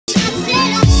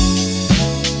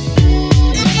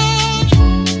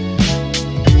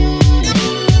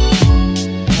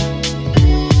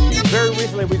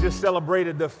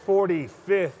celebrated the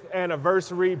 45th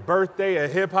anniversary birthday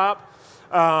of hip hop.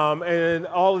 And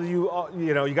all of you,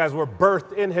 you guys were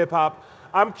birthed in hip hop.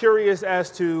 I'm curious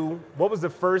as to what was the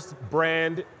first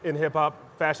brand in hip hop,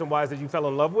 fashion-wise, that you fell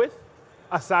in love with,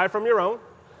 aside from your own,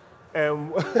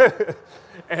 and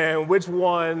and which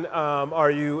one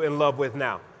are you in love with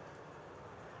now?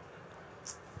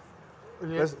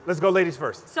 Let's go, ladies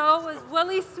first. So it was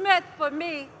Willie Smith for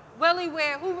me. Willie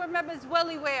Wear. Who remembers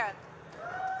Willie Wear?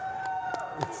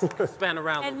 Span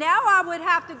around. And now I would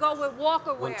have to go with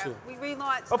Walker Wear. We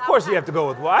relaunched. Of course you have to go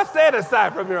with Walker. I said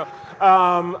aside from your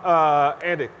own.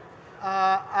 Andy.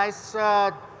 I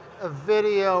saw a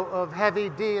video of Heavy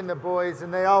D and the boys,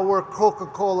 and they all wore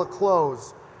Coca-Cola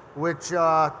clothes, which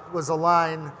was a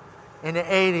line in the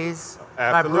 80s. Absolutely.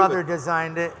 My brother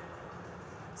designed it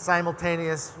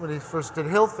simultaneous when he first did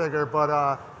Hilfiger,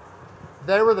 but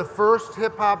they were the first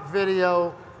hip-hop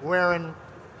video wearing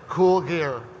cool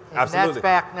gear. And Absolutely. that's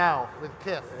back now with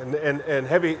Kith. And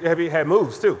Heavy had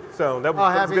moves too, so that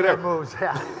was Heavy good. had moves,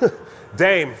 yeah.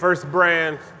 Dame, first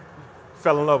brand,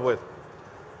 fell in love with.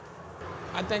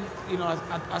 I think,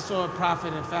 I saw a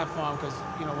profit in Fat Farm because,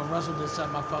 when Russell did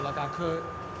something, I felt like I could.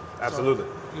 Absolutely.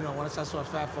 So, once I saw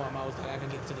Fat Farm, I was like, I can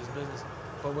get into this business.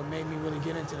 But what made me really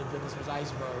get into the business was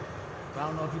Iceberg. But I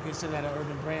don't know if you consider that an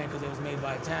urban brand because it was made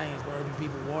by Italians, but urban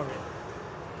people wore it.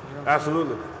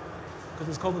 Absolutely. Because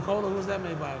it's Coca-Cola. Who was that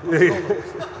made by? Coca-Cola.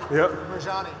 Yep.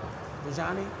 Reggiani.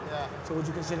 Reggiani? Yeah. So would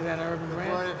you consider that an urban brand?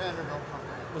 Gloria Vanderbilt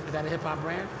company. Was that a hip-hop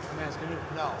brand? I'm asking you.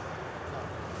 No.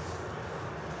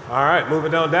 All right,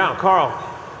 moving on down. Karl.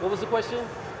 What was the question?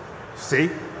 See?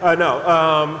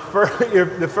 No.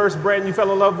 The first brand you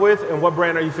fell in love with, and what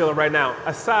brand are you feeling right now,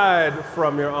 aside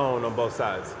from your own on both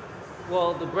sides?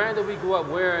 Well, the brand that we grew up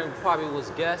wearing probably was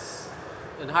Guess.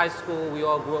 In high school, we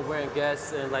all grew up wearing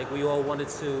Guess, and we all wanted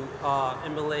to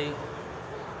emulate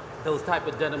those type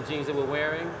of denim jeans that we're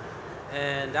wearing.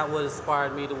 And that what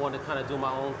inspired me to want to kind of do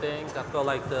my own thing. I felt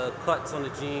like the cuts on the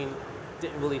jean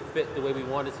didn't really fit the way we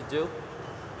wanted to do.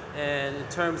 And in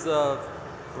terms of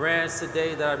brands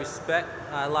today that I respect,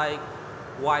 I like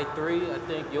Y3. I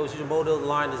think Yoshimoto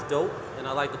line is dope, and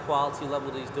I like the quality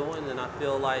level that he's doing, and I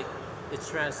feel like it's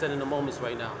transcending the moments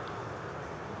right now.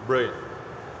 Brilliant.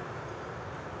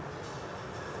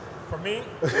 For me?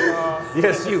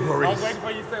 Yes, you, Maurice. I was waiting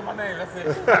for you to say my name, that's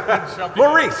it.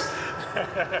 Maurice!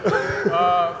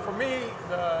 For me,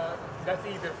 that's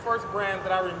either the first brand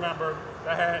that I remember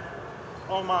that I had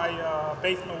on my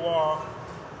basement wall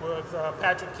was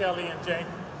Patrick Kelly and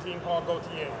Jean Paul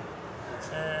Gaultier.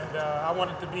 And I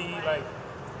wanted to be like,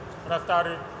 when I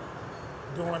started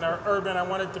doing urban, I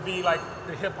wanted to be like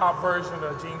the hip hop version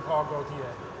of Jean Paul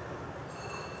Gaultier.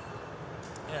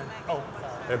 And, sorry.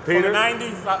 And Peter? From the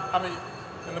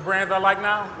 90s, and the brands I like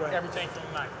now, everything from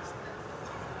the 90s.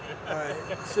 All right.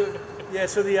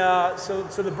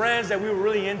 So the brands that we were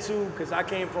really into, because I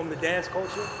came from the dance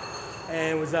culture,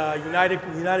 and it was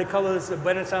United Colors of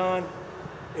Benetton,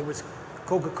 it was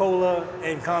Coca-Cola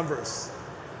and Converse.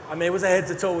 It was a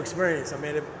head-to-toe experience.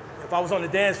 If I was on the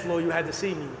dance floor, you had to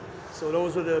see me. So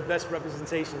those were the best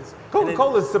representations.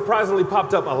 Coca-Cola surprisingly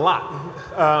popped up a lot.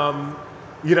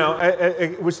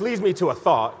 Which leads me to a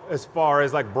thought as far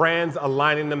as brands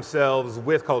aligning themselves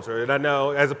with culture. And I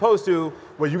know, as opposed to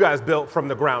what you guys built from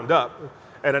the ground up,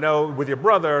 and I know with your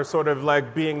brother sort of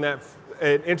being that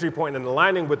an entry point and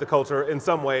aligning with the culture in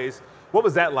some ways, what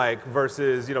was that like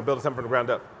versus, building something from the ground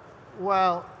up?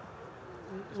 Well,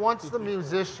 once the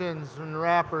musicians and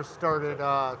rappers started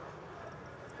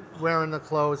wearing the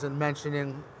clothes and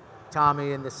mentioning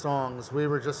Tommy in the songs, we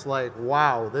were just like,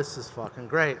 wow, this is fucking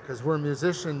great, because we're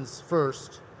musicians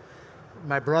first.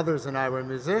 My brothers and I were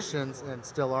musicians and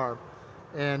still are.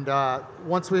 And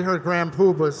once we heard Grand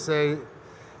Poobah say,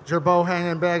 Gerbo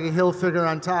hanging baggy Hilfiger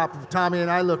on top, Tommy and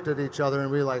I looked at each other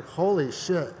and we were like, holy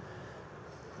shit,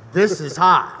 this is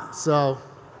hot. So.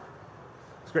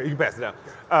 It's great, you can pass it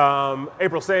down.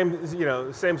 April, same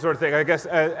sort of thing. I guess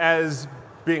as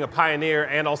being a pioneer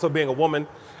and also being a woman,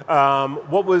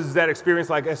 what was that experience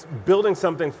like as building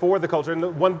something for the culture? And the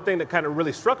one thing that kind of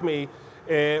really struck me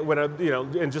when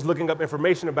and just looking up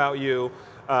information about you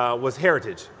was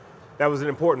heritage. That was an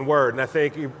important word. And I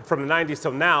think from the 90s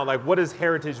till now, what does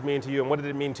heritage mean to you and what did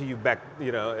it mean to you back, in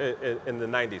the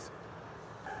 90s?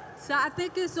 So I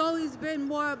think it's always been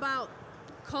more about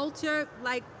culture.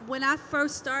 Like when I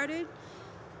first started,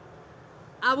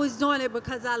 I was doing it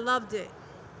because I loved it.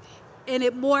 And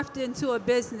it morphed into a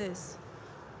business.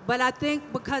 But I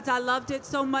think because I loved it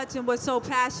so much and was so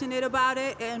passionate about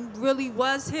it and really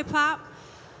was hip hop,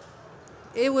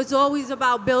 it was always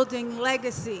about building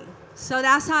legacy. So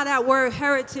that's how that word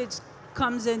heritage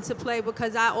comes into play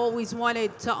because I always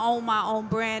wanted to own my own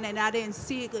brand, and I didn't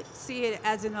see it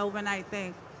as an overnight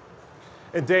thing.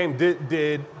 And Dame,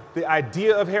 did the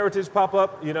idea of heritage pop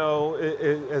up, you know,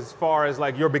 as far as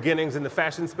like your beginnings in the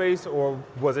fashion space, or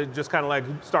was it just kind of like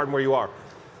starting where you are?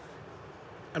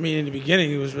 I mean, in the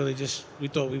beginning, it was really just, we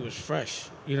thought we was fresh,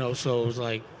 you know, so it was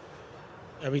like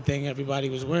everything everybody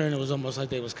was wearing, it was almost like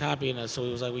they was copying us, so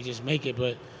it was like we just make it.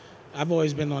 But I've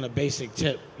always been on a basic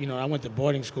tip. You know, I went to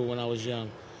boarding school when I was young,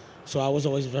 so I was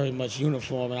always very much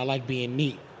uniform, and I like being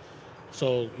neat.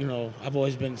 So, you know, I've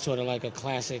always been sort of like a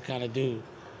classic kind of dude.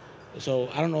 So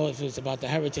I don't know if it's about the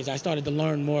heritage. I started to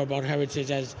learn more about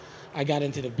heritage as I got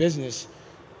into the business.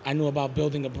 I knew about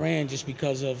building a brand just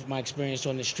because of my experience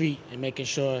on the street and making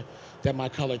sure that my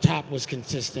color top was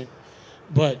consistent.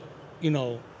 But, you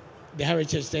know, the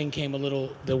heritage thing came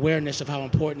the awareness of how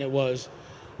important it was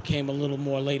came a little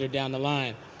more later down the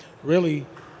line. Really,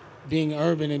 being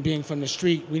urban and being from the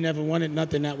street, we never wanted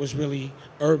nothing that was really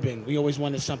urban. We always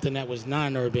wanted something that was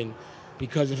non-urban,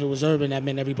 because if it was urban, that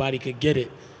meant everybody could get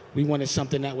it. We wanted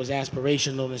something that was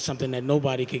aspirational and something that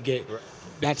nobody could get. Right.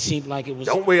 That seemed like it was...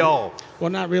 Don't we all? Well,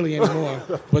 not really anymore,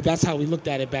 but that's how we looked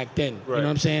at it back then. Right. You know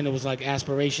what I'm saying? It was like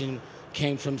aspiration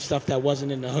came from stuff that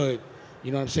wasn't in the hood.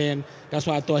 You know what I'm saying? That's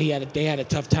why I thought they had a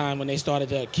tough time when they started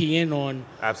to key in on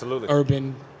absolutely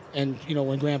urban. And, you know,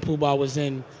 when Grand Poobah was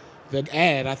in the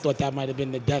ad, I thought that might have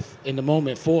been the death in the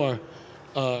moment for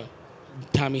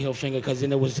Tommy Hilfiger, because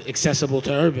then it was accessible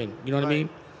to urban. You know what I mean?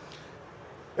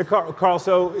 And Karl,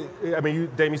 so, I mean,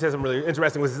 Dame, you said something really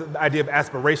interesting, was the idea of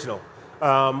aspirational.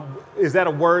 Is that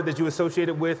a word that you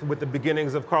associated with the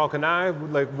beginnings of Karl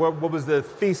Kani? Like, what was the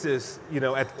thesis, you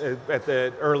know, at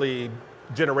the early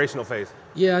generational phase?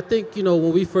 Yeah, I think, you know,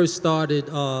 when we first started,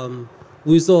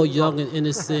 we was all young and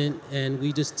innocent, and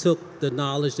we just took the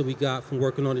knowledge that we got from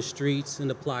working on the streets and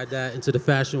applied that into the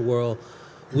fashion world.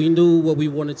 We knew what we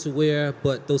wanted to wear,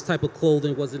 but those type of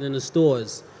clothing wasn't in the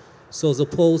stores. So as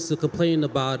opposed to complaining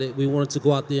about it, we wanted to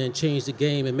go out there and change the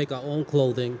game and make our own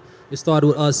clothing. It started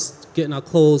with us getting our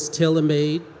clothes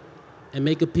tailor-made and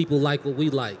making people like what we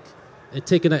like, and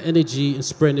taking our energy and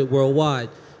spreading it worldwide.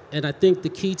 And I think the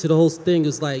key to the whole thing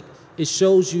is, like, it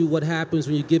shows you what happens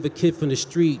when you give a kid from the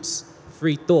streets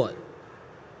free thought.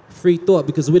 Free thought,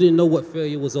 because we didn't know what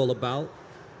failure was all about.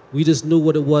 We just knew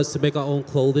what it was to make our own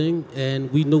clothing, and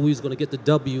we knew we was going to get the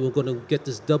W and going to get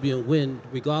this W and win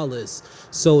regardless.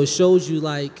 So it shows you,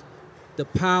 like, the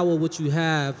power which you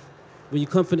have when you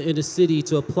come from the inner city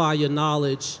to apply your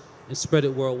knowledge and spread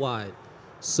it worldwide.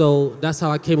 So that's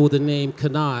how I came up with the name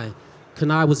Kani.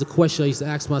 Kani was a question I used to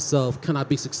ask myself: can I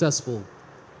be successful?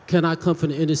 Can I come from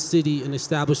the inner city and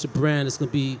establish a brand that's going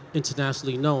to be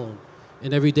internationally known?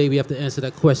 And every day we have to answer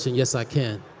that question: yes, I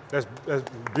can. That's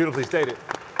beautifully stated.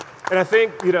 And I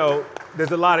think, you know,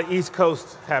 there's a lot of East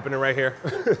Coast happening right here.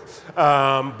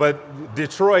 But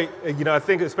Detroit, you know, I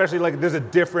think especially, like, there's a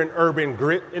different urban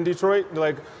grit in Detroit.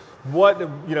 Like, what,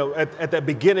 you know, at the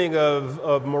beginning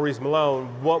of Maurice Malone,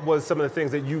 what was some of the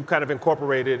things that you kind of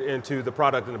incorporated into the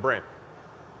product and the brand?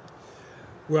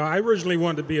 Well, I originally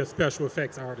wanted to be a special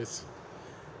effects artist.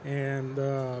 And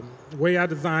the way I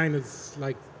design is,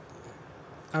 like,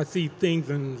 I see things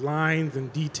in lines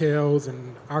and details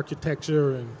and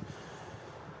architecture, and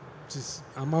just,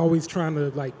 I'm always trying to,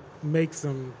 like, make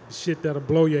some shit that'll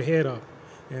blow your head up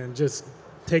and just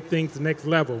take things to the next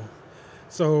level.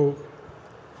 So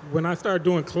when I started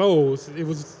doing clothes, it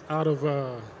was out of,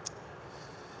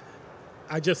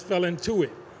 I just fell into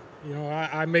it. You know,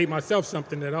 I made myself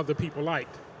something that other people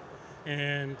liked.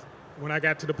 And when I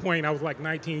got to the point, I was like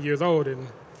 19 years old, and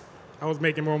I was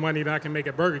making more money than I can make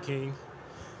at Burger King.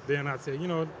 Then I said, you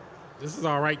know, this is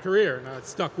all right career, and I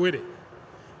stuck with it.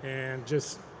 And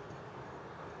just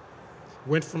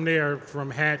went from there,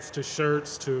 from hats to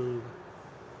shirts to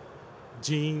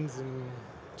jeans, and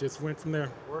just went from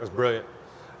there. That's brilliant.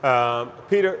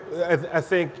 Peter, I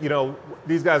think, you know,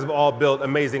 these guys have all built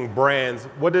amazing brands.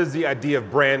 What does the idea of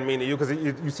brand mean to you? Because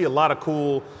you see a lot of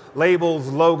cool labels,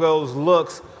 logos,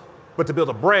 looks, but to build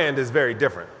a brand is very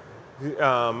different.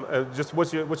 Just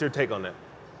what's your take on that?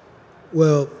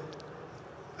 Well,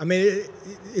 I mean,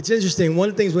 it's interesting. One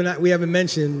of the things we haven't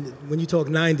mentioned when you talk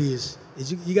 90s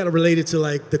is you got to relate it to,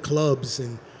 like, the clubs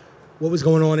and what was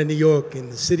going on in New York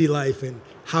and the city life and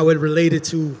how it related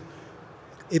to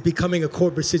it becoming a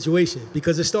corporate situation,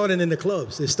 because it started in the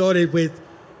clubs. It started with,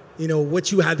 you know,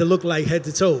 what you had to look like head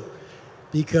to toe,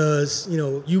 because, you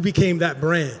know, you became that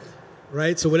brand,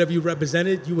 right? So whatever you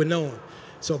represented, you were known.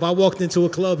 So if I walked into a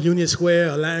club, Union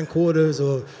Square or Latin Quarters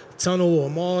or Tunnel or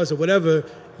Mars or whatever,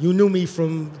 you knew me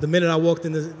from the minute I walked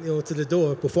in to the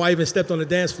door, before I even stepped on the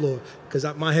dance floor, because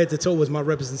my head to toe was my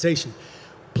representation.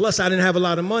 Plus, I didn't have a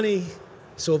lot of money,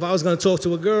 so if I was going to talk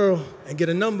to a girl and get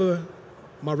a number,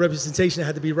 my representation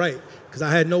had to be right, because I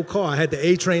had no car. I had the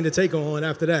A train to take her on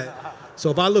after that. So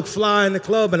if I looked fly in the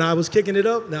club and I was kicking it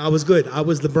up, now I was good. I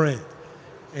was the brand.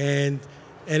 And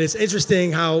it's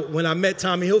interesting how when I met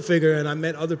Tommy Hilfiger and I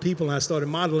met other people and I started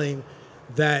modeling,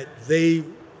 that they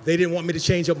didn't want me to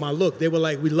change up my look. They were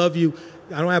like, we love you.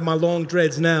 I don't have my long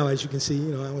dreads now, as you can see.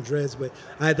 I don't have dreads, but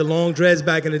I had the long dreads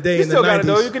back in the day in the 90s. You still got it,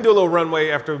 though. You can do a little runway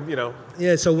after,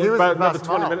 Yeah, so about another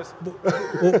 20 minutes.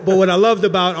 But what I loved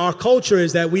about our culture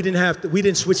is that we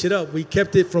didn't switch it up. We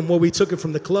kept it from where we took it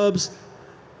from the clubs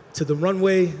to the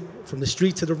runway, from the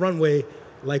street to the runway,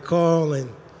 like Karl and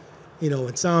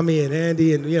Tommy and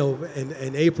Andy and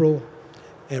and April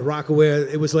and Rockaware.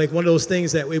 It was like one of those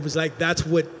things that it was like that's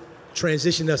what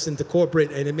transitioned us into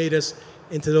corporate, and it made us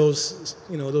into those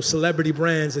those celebrity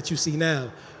brands that you see now.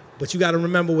 But you got to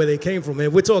remember where they came from. And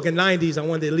if we're talking 90s, I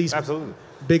wanted to at least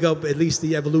big up at least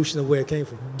the evolution of where it came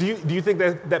from. Do you think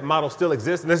that model still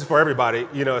exists? And this is for everybody,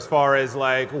 as far as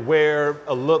like where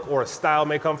a look or a style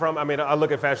may come from. I mean, I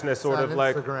look at fashion as sort of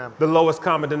like the lowest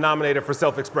common denominator for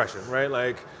self-expression, right?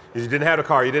 Like you didn't have a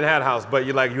car, you didn't have a house, but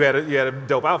you had a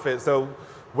dope outfit. So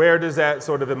where does that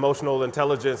sort of emotional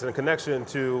intelligence and connection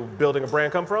to building a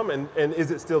brand come from? And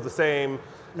is it still the same?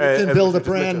 You can build a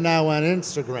brand now on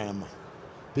Instagram.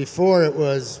 Before it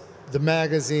was the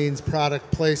magazines,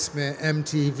 product placement,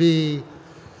 MTV.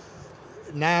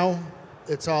 Now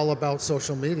it's all about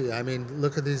social media. I mean,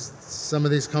 look at these. Some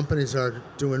of these companies are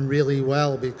doing really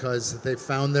well because they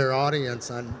found their audience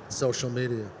on social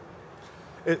media.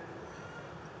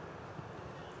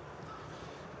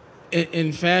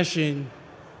 In fashion,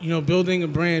 building a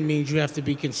brand means you have to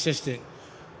be consistent.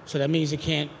 So that means it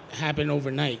can't happen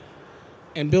overnight.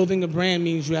 And building a brand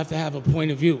means you have to have a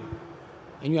point of view.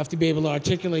 And you have to be able to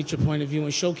articulate your point of view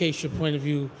and showcase your point of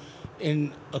view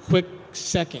in a quick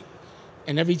second.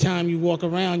 And every time you walk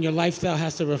around, your lifestyle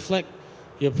has to reflect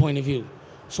your point of view.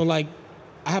 So like,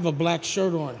 I have a black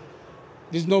shirt on.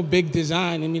 There's no big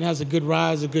design. I mean, it has a good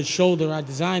rise, a good shoulder. I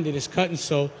designed it, it's cut and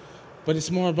sew. But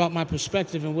it's more about my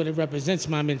perspective and what it represents,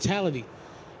 my mentality.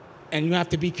 And you have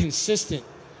to be consistent.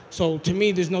 So to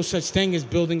me, there's no such thing as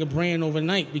building a brand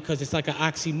overnight because it's like an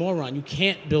oxymoron. You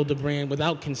can't build a brand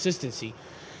without consistency.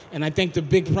 And I think the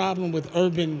big problem with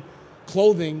urban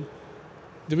clothing,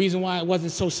 the reason why it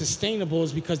wasn't so sustainable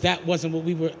is because that wasn't what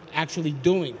we were actually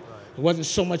doing. It wasn't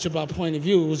so much about point of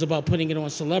view, it was about putting it on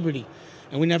celebrity.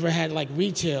 And we never had like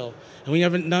retail, and we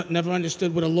never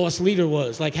understood what a loss leader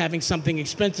was, like having something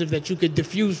expensive that you could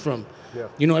diffuse from.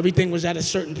 Yeah. Everything was at a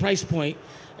certain price point,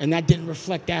 and that didn't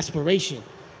reflect aspiration.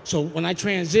 So when I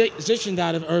transitioned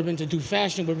out of urban to do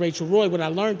fashion with Rachel Roy, what I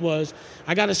learned was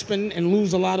I got to spend and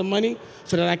lose a lot of money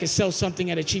so that I could sell something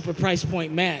at a cheaper price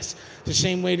point mass. The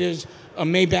same way there's a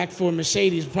Maybach for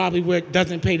Mercedes, probably where it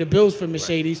doesn't pay the bills for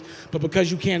Mercedes, but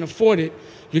because you can't afford it,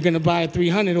 you're going to buy a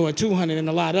 300 or a 200 and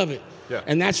a lot of it. Yeah.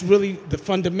 And that's really the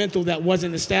fundamental that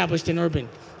wasn't established in urban.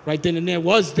 Right then and there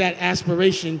was that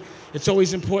aspiration. It's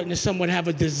always important to someone have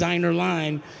a designer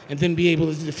line and then be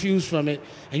able to diffuse from it,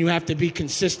 and you have to be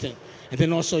consistent. And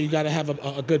then also you got to have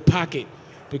a good pocket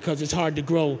because it's hard to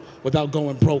grow without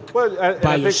going broke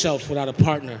by yourself without a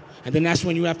partner. And then that's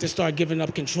when you have to start giving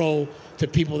up control to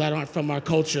people that aren't from our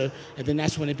culture, and then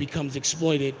that's when it becomes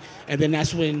exploited, and then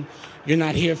that's when you're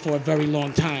not here for a very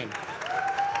long time.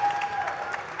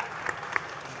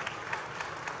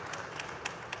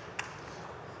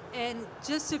 And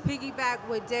just to piggyback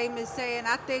what Damon is saying,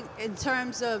 I think in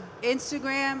terms of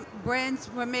Instagram, brands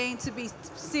remain to be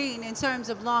seen in terms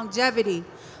of longevity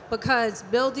because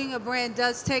building a brand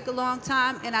does take a long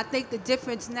time. And I think the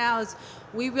difference now is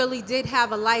we really did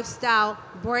have a lifestyle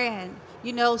brand,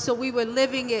 so we were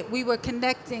living it, we were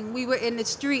connecting, we were in the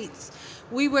streets,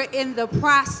 we were in the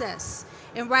process.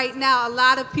 And right now, a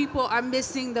lot of people are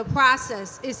missing the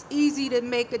process. It's easy to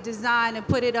make a design and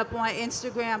put it up on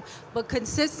Instagram, but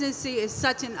consistency is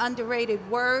such an underrated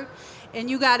word, and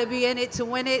you got to be in it to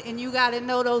win it, and you got to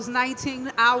know those 19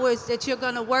 hours that you're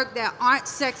going to work that aren't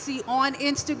sexy on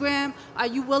Instagram. Are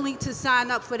you willing to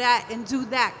sign up for that and do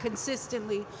that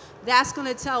consistently? That's going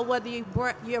to tell whether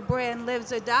your brand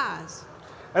lives or dies.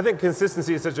 I think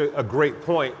consistency is such a great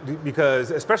point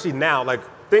because especially now, like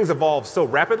things evolve so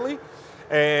rapidly.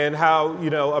 And how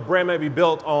a brand may be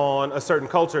built on a certain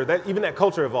culture, that even that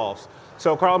culture evolves.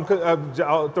 So Karl,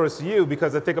 I'll throw this to you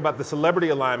because I think about the celebrity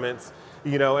alignments,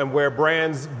 and where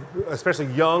brands, especially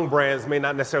young brands, may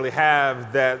not necessarily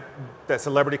have that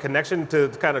celebrity connection to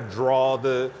kind of draw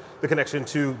the the connection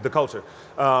to the culture.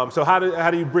 So how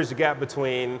do you bridge the gap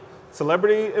between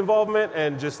celebrity involvement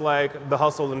and just like the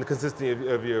hustle and the consistency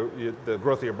of the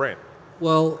growth of your brand?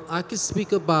 Well, I could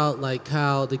speak about like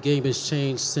how the game has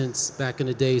changed since back in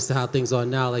the days to how things are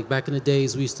now. Like back in the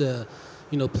days, we used to,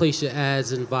 place your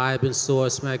ads in Vibe and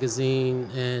Source magazine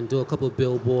and do a couple of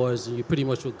billboards, and you pretty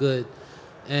much were good.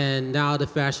 And now the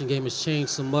fashion game has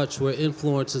changed so much where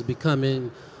influence is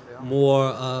becoming more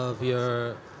of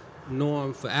your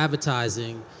norm for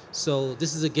advertising. So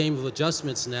this is a game of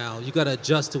adjustments now. You got to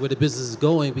adjust to where the business is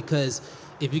going, because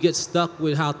if you get stuck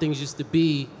with how things used to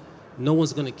be, no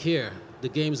one's going to care. The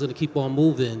game is going to keep on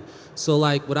moving. So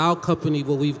like with our company,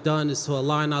 what we've done is to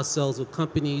align ourselves with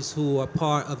companies who are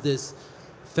part of this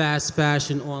fast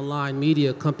fashion online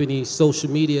media company, social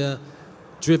media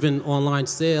driven online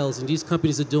sales. And these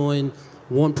companies are doing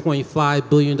 $1.5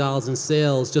 billion in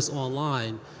sales just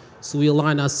online. So we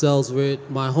align ourselves with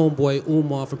my homeboy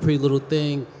Umar from Pretty Little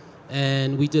Thing,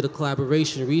 and we did a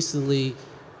collaboration recently,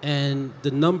 and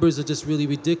the numbers are just really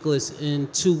ridiculous. In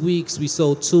 2 weeks, we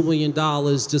sold $2 million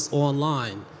just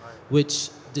online,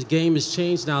 which the game has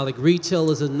changed now. Like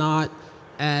retailers are not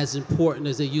as important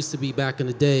as they used to be back in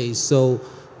the day. So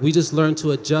we just learned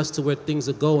to adjust to where things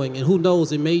are going. And who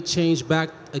knows, it may change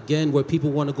back again where people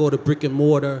want to go to brick and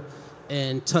mortar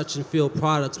and touch and feel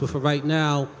products. But for right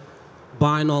now,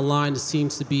 buying online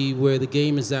seems to be where the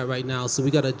game is at right now. So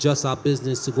we got to adjust our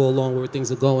business to go along where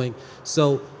things are going.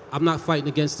 So I'm not fighting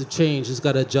against the change, just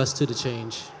got to adjust to the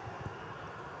change.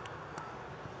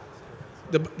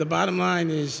 The bottom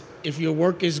line is, if your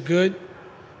work is good,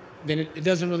 then it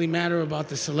doesn't really matter about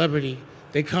the celebrity.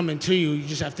 They come into you, you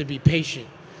just have to be patient.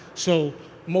 So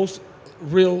most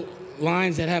real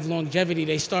lines that have longevity,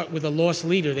 they start with a loss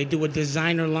leader. They do a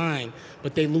designer line,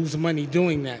 but they lose money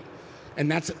doing that. And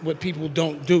that's what people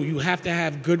don't do. You have to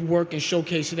have good work and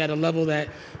showcase it at a level that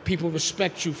people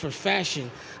respect you for fashion.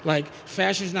 Like,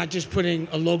 fashion is not just putting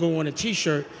a logo on a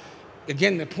t-shirt.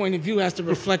 Again, the point of view has to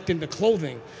reflect in the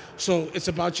clothing. So it's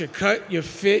about your cut, your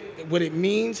fit, what it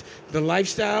means, the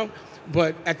lifestyle.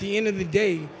 But at the end of the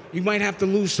day, you might have to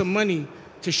lose some money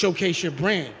to showcase your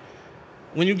brand.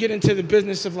 When you get into the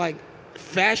business of like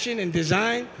fashion and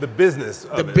design, the business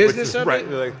of it,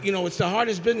 like, it's the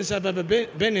hardest business I've ever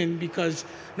been in, because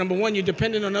number one, you're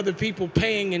dependent on other people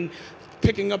paying and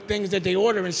picking up things that they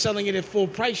order and selling it at full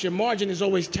price. Your margin is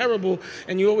always terrible,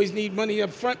 and you always need money up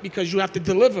front because you have to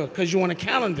deliver, because you're on a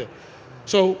calendar.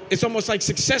 So it's almost like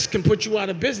success can put you out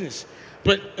of business.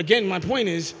 But again, my point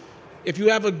is, if you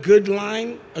have a good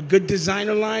line, a good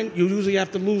designer line, you usually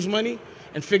have to lose money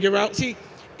and figure out. See,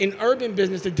 in urban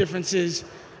business, the difference is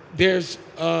there's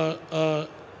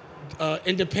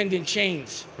independent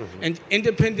chains. Mm-hmm. And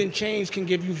independent chains can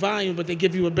give you volume, but they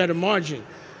give you a better margin.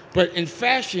 But in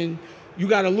fashion, you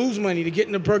got to lose money. To get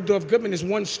into Bergdorf Goodman is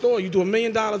one store. You do $1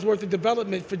 million worth of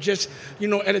development for just,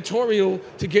 editorial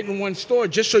to get in one store,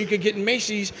 just so you could get in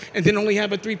Macy's and then only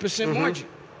have a 3% margin.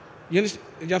 You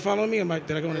understand? Y'all following me?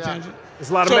 Did I go on a tangent? It's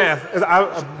a lot of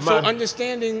math. So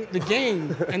understanding the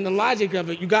game and the logic of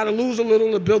it, you got to lose a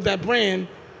little to build that brand.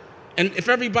 And if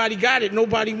everybody got it,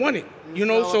 nobody won it.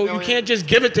 So you can't just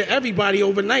give it to everybody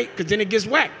overnight, because then it gets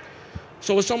whacked.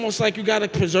 So it's almost like you got to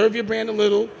preserve your brand a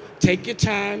little, take your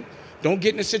time. Don't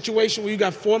get in a situation where you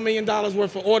got $4 million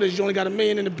worth of orders, you only got $1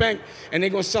 million in the bank, and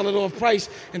they're going to sell it off price,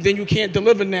 and then you can't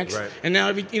deliver next. Right. And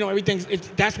now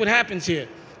that's what happens here.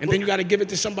 And then you got to give it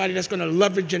to somebody that's going to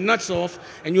leverage your nuts off,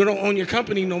 and you don't own your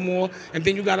company no more, and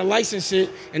then you got to license it,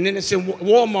 and then it's in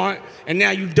Walmart, and now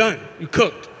you're done. You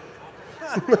cooked.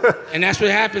 And that's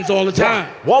what happens all the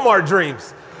time. Walmart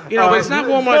dreams. But it's not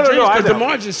Walmart dreams, because the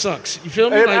margin sucks. You feel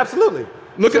me? Absolutely.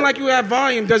 Looking like you have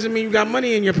volume doesn't mean you got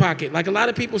money in your pocket. Like, a lot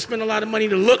of people spend a lot of money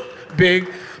to look big,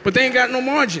 but they ain't got no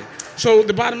margin. So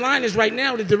the bottom line is, right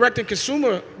now, the direct and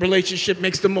consumer relationship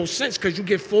makes the most sense, because you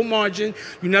get full margin,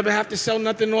 you never have to sell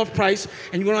nothing off price,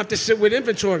 and you don't have to sit with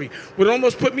inventory. What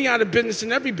almost put me out of business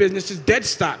in every business is dead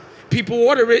stock. People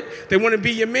order it, they want to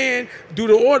be your man, do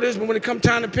the orders, but when it comes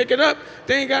time to pick it up,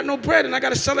 they ain't got no bread, and I got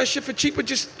to sell that shit for cheaper,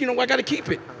 just, I got to keep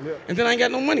it. Yeah. And then I ain't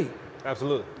got no money.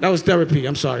 Absolutely. That was therapy,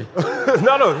 I'm sorry.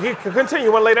 No, continue.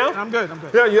 You want to lay down? I'm good.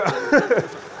 Yeah.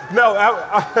 No,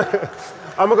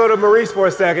 I'm going to go to Maurice for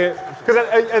a second, because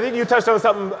I think you touched on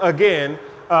something again,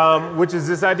 which is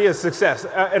this idea of success.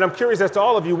 And I'm curious as to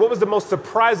all of you, what was the most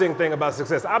surprising thing about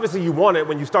success? Obviously, you want it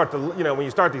when you start when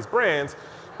you start these brands,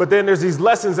 but then there's these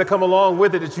lessons that come along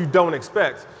with it that you don't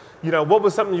expect. What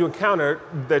was something you encountered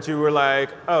that you were like,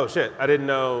 oh shit, I didn't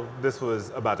know this was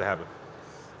about to happen?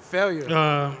 Failure.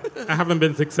 I haven't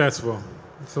been successful,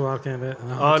 so I can't.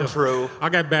 Untrue. I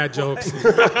got bad jokes.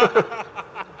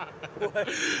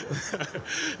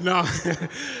 No.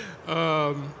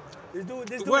 This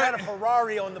dude What? had a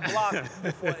Ferrari on the block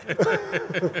before.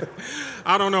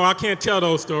 I don't know. I can't tell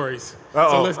those stories.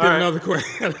 Uh-oh. So let's get All right. another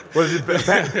question.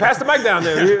 Pass the mic down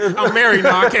there. I'm married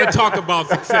now. I can't talk about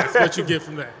success. What you get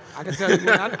from that? I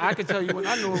can tell you when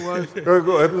I knew it was.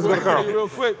 Go ahead. Let's go to Karl. Real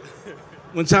quick.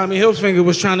 When Tommy Hilfiger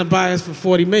was trying to buy us for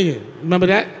 $40 million. Remember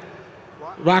that?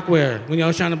 Rockwear, when y'all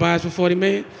was trying to buy us for $40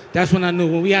 million, that's when I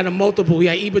knew. When we had a multiple, we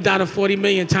had EBITDA of $40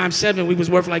 million times 7, we was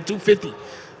worth like $250.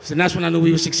 So that's when I knew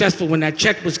we were successful, when that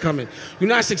check was coming. You're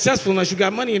not successful unless you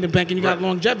got money in the bank and you got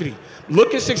longevity.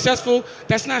 Looking successful,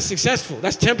 that's not successful.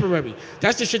 That's temporary.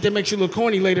 That's the shit that makes you look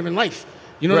corny later in life.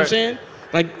 You know what I'm saying?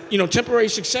 Like, you know, temporary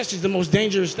success is the most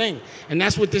dangerous thing. And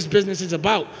that's what this business is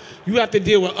about. You have to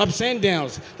deal with ups and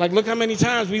downs. Like, look how many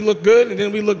times we look good and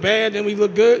then we look bad, then we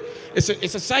look good. It's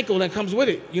a cycle that comes with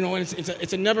it, you know, and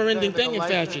it's a never-ending thing in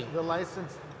fashion.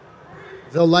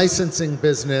 The licensing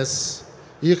business,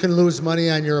 you can lose money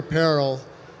on your apparel.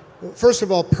 First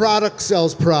of all, product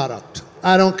sells product.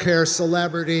 I don't care,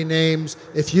 celebrity names.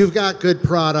 If you've got good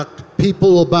product,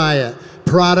 people will buy it.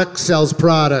 Product sells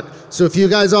product. So if you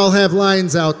guys all have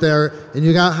lines out there and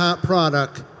you got hot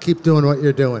product, keep doing what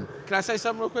you're doing. Can I say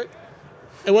something real quick?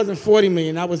 It wasn't $40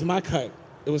 million, that was my cut.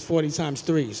 It was 40 times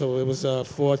 3, so it was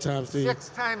 4 times 3. 6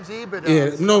 times EBITDA.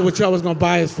 Yeah, no, what y'all was gonna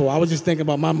buy us for. I was just thinking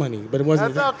about my money, but it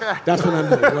wasn't. That's okay. That's what I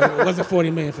knew. It wasn't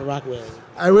 $40 million for Rockwear.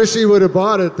 I wish he would have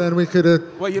bought it, then we could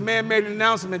have. Well, your man made an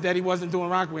announcement that he wasn't doing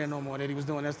Rockwear no more, that he was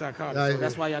doing S.Carter. So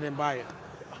that's why y'all didn't buy it.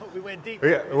 We went deep.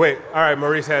 Yeah, wait. All right,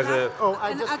 Maurice has a. Oh,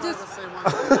 I just wanted to say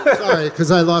one thing. Sorry, because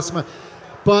I lost my.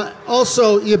 But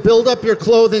also, you build up your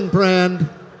clothing brand.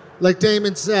 Like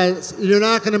Damon says, you're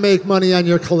not going to make money on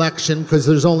your collection because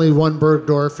there's only one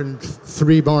Bergdorf and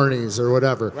 3 Barneys or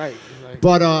whatever. Right.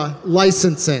 But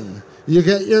licensing, you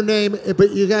get your name, but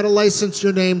you got to license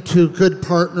your name to good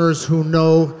partners who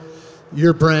know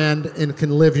your brand and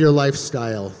can live your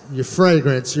lifestyle. Your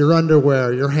fragrance, your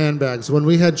underwear, your handbags. When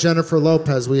we had Jennifer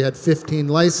Lopez, we had 15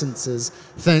 licenses.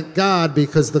 Thank God,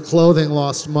 because the clothing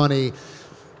lost money.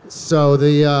 So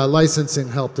the licensing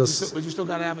helped us. But you still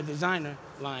got to have a designer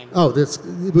line. Oh,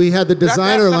 we had the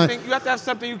designer line. You have to have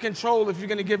something you control if you're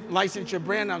going to license your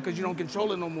brand out, because you don't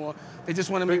control it no more. They just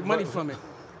want to make money from it.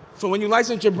 So when you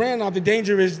license your brand out, the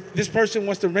danger is this person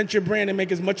wants to rent your brand and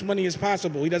make as much money as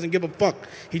possible. He doesn't give a fuck.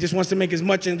 He just wants to make as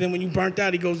much, and then when you burnt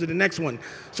out, he goes to the next one.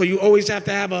 So you always have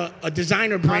to have a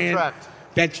designer brand.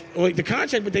 Contract. Or the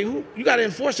contract, but you got to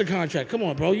enforce the contract. Come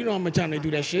on, bro. You know how much time they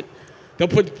do that shit. They'll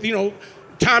put, you know,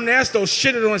 Tom Nasto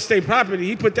shitted on state property.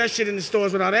 He put that shit in the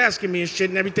stores without asking me and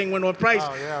shit, and everything went off price.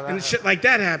 Oh, yeah, and shit like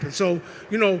that happened. So,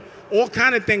 you know, all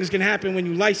kind of things can happen when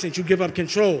you license. You give up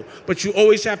control. But you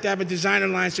always have to have a designer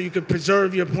line so you can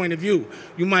preserve your point of view.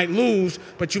 You might lose,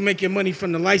 but you make your money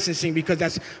from the licensing because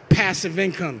that's passive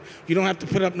income. You don't have to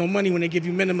put up no money when they give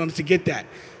you minimums to get that.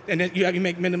 And then you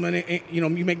make minimum, you know,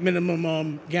 you make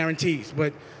minimum guarantees.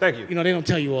 But, Thank you. You know, they don't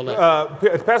tell you all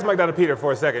that. Pass the mic down to Peter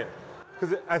for a second.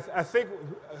 Because I think,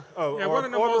 one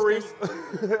of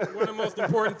the most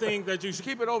important things that you should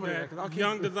Keep it over there, 'cause I'll keep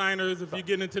young designers, if you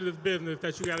get into this business,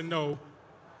 that you got to know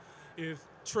is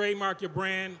trademark your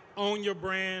brand, own your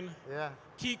brand,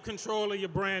 keep control of your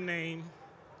brand name.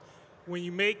 When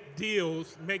you make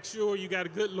deals, make sure you got a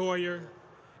good lawyer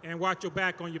and watch your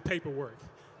back on your paperwork.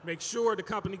 Make sure the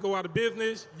company go out of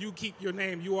business, you keep your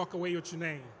name, you walk away with your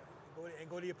name.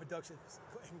 Go to your production.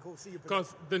 Go see your production.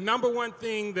 Because the number one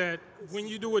thing that when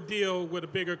you do a deal with a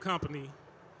bigger company,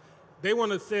 they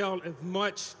want to sell as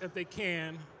much as they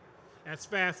can, as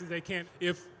fast as they can,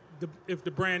 if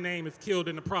the brand name is killed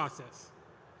in the process.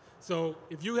 So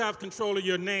if you have control of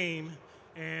your name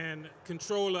and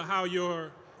control of how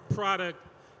your product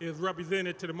is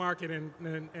represented to the market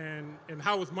and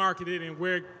how it's marketed and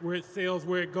where it sells,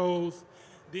 where it goes,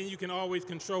 then you can always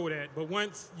control that. But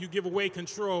once you give away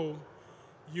control,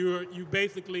 you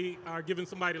basically are giving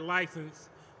somebody a license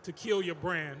to kill your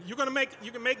brand. You can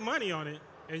make money on it,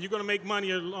 and you're gonna make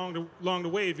money along the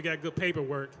way if you got good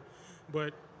paperwork,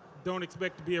 but don't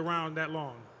expect to be around that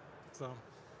long.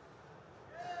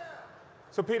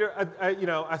 So Peter,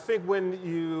 I think when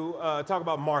you talk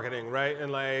about marketing, right,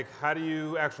 and like how do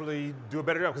you actually do a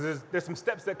better job? Because there's some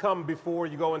steps that come before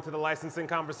you go into the licensing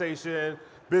conversation,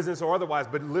 business or otherwise,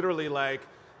 but literally like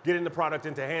getting the product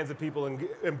into hands of people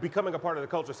and becoming a part of the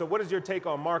culture. So what is your take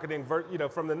on marketing,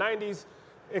 from the 90s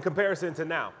in comparison to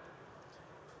now?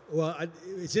 Well,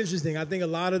 it's interesting. I think a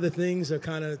lot of the things are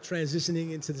kind of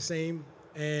transitioning into the same,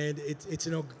 and it's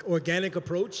an organic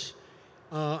approach.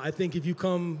 I think if you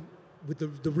come with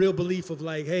the real belief of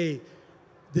like, hey,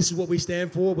 this is what we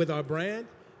stand for with our brand,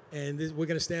 and we're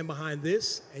going to stand behind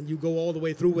this, and you go all the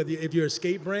way through. Whether if you're a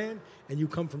skate brand and you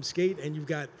come from skate and you've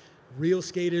got real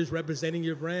skaters representing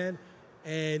your brand,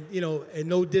 and and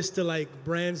no diss to like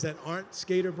brands that aren't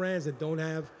skater brands that don't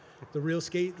have the real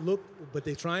skate look, but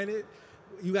they're trying it.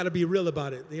 You got to be real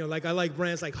about it. Like I like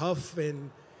brands like Huff and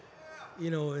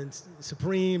and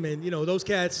Supreme, and those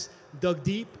cats dug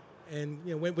deep and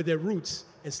went with their roots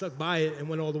and stuck by it and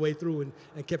went all the way through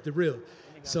and kept it real.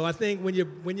 So I think when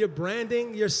you're branding,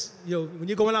 when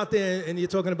you're going out there and you're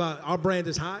talking about our brand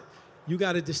is hot, you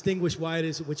got to distinguish why it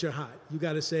is what you're hot. You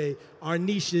got to say our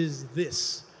niche is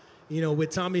this. With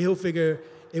Tommy Hilfiger,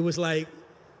 it was like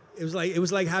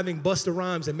having Busta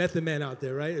Rhymes and Method Man out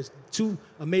there, right? It's two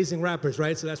amazing rappers,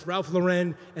 right? So that's Ralph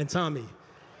Lauren and Tommy,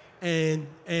 and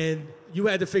you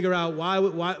had to figure out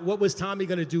what was Tommy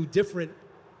going to do different.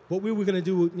 What we were going to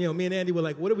do, me and Andy were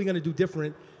like, what are we going to do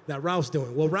different that Ralph's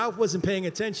doing? Well, Ralph wasn't paying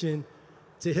attention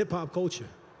to hip-hop culture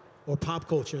or pop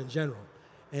culture in general.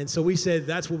 And so we said,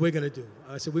 that's what we're going to do.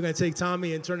 I said, we're going to take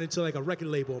Tommy and turn it into like a record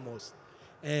label almost.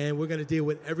 And we're going to deal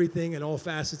with everything and all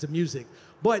facets of music.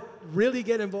 But really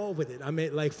get involved with it. I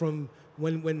mean, like from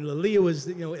when Aaliyah was,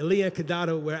 Aaliyah and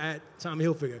Kadada were at Tommy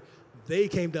Hilfiger, they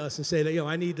came to us and said,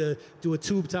 I need to do a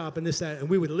tube top and this, that. And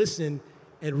we would listen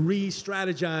and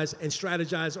re-strategize and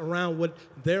strategize around what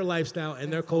their lifestyle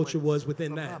and their culture was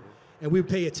within that. And we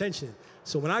would pay attention.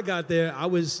 So when I got there, I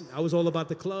was all about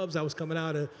the clubs. I was coming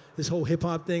out of this whole hip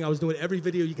hop thing. I was doing every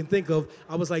video you can think of.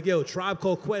 I was like, Tribe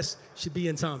Called Quest should be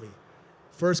in Tommy.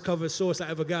 First cover source I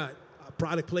ever got,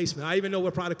 product placement. I even know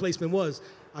what product placement was.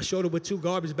 I showed up with 2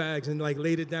 garbage bags and like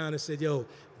laid it down and said,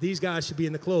 these guys should be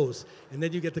in the clothes. And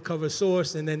then you get the cover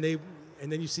source, and then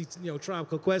you see, Tribe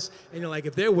Called Quest, and you're like,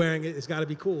 if they're wearing it, it's got to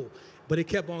be cool. But it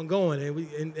kept on going,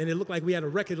 and it looked like we had a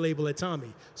record label at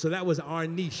Tommy. So that was our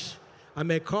niche. I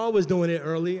mean, Karl was doing it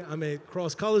early. I mean,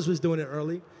 Cross Colors was doing it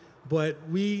early. But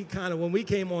we when we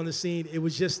came on the scene, it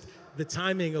was just the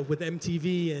timing with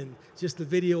MTV and just the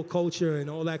video culture and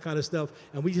all that kind of stuff.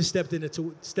 And we just stepped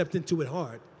into it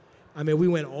hard. I mean, we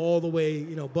went all the way,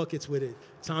 buckets with it.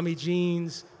 Tommy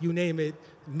jeans, you name it,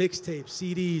 mixtapes,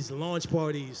 CDs, launch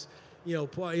parties.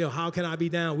 How Can I Be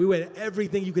Down? We went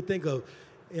everything you could think of.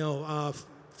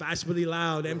 Fashionably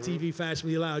Loud, MTV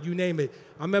Fashionably Loud, you name it.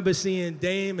 I remember seeing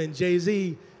Dame and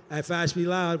Jay-Z at Fashionably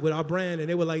Loud with our brand, and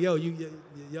they were like, y'all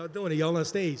doing it, y'all on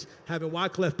stage, having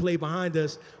Wyclef play behind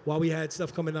us while we had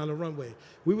stuff coming down the runway.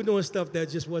 We were doing stuff that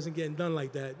just wasn't getting done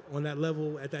like that on that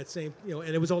level at that same, and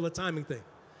it was all a timing thing.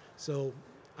 So,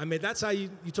 I mean, that's how you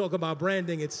talk about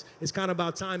branding. It's kind of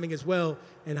about timing as well,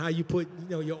 and how you put,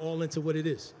 you're all into what it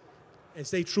is, and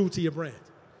stay true to your brand.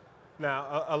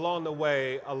 Now, along the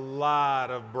way, a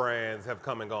lot of brands have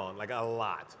come and gone, like a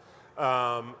lot.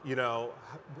 But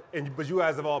you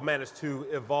guys have all managed to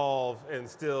evolve and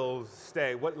still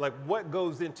stay. What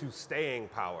goes into staying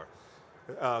power?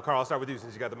 Karl, I'll start with you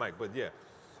since you got the mic, but yeah.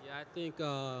 Yeah, I think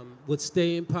what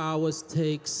staying power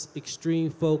takes extreme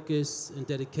focus and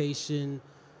dedication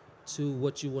to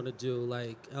what you want to do.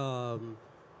 Like,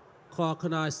 Karl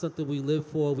Kani is something we live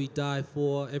for, we die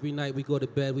for. Every night we go to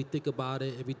bed, we think about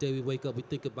it. Every day we wake up, we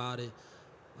think about it.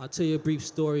 I'll tell you a brief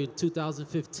story. In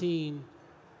 2015,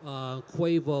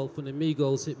 Quavo from the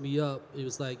Migos hit me up. It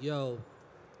was like, we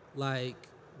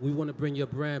want to bring your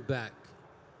brand back.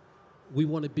 We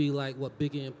want to be like what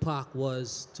Biggie and Pac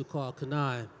was to Karl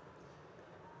Kani.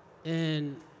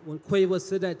 And when Quavo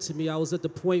said that to me, I was at the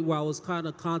point where I was kind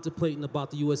of contemplating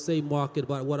about the USA market,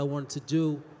 about what I wanted to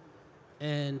do.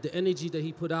 And the energy that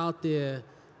he put out there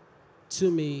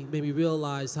to me made me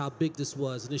realize how big this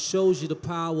was. And it shows you the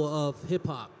power of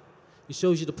hip-hop. It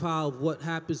shows you the power of what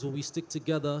happens when we stick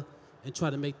together and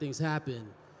try to make things happen.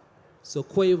 So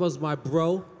Quavo's my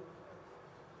bro.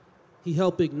 He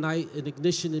helped ignite an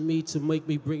ignition in me to make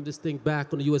me bring this thing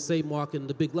back on the USA market and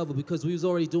the big level, because we was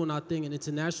already doing our thing in the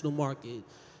international market.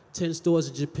 10 stores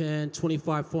in Japan,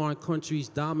 25 foreign countries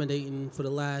dominating for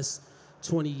the last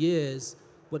 20 years.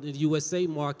 But in the USA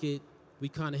market, we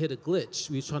kind of hit a glitch.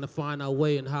 We were trying to find our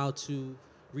way and how to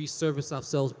resurface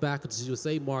ourselves back into the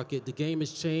USA market. The game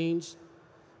has changed.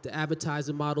 The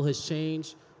advertising model has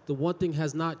changed. The one thing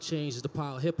has not changed is the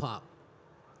power of hip-hop.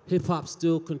 Hip-hop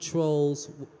still controls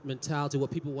mentality,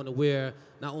 what people want to wear,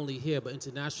 not only here, but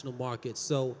international markets.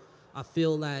 So I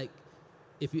feel like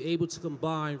if you're able to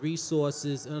combine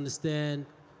resources and understand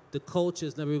the culture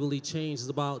has never really changed. It's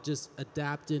about just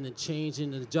adapting and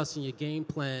changing and adjusting your game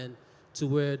plan to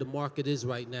where the market is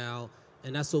right now.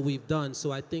 And that's what we've done.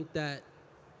 So I think that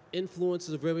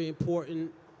influencers are very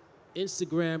important.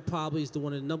 Instagram probably is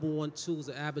one of the #1 tools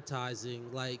of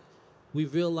advertising. Like, we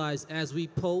realize as we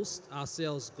post, our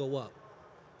sales go up.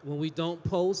 When we don't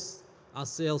post, our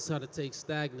sales kind of take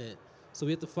stagnant. So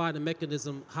we have to find a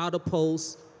mechanism how to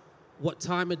post, what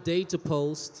time of day to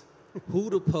post, who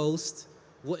to post,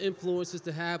 what influencers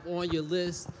to have on your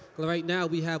list. Right now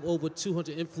we have over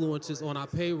 200 influencers on our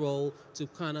payroll to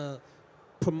kind of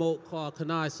promote Karl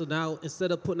Kani. So now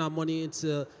instead of putting our money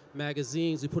into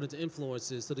magazines, we put it into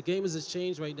influencers. So the game has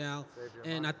changed right now,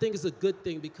 and I think it's a good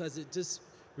thing because it just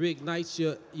reignites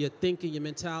your thinking, your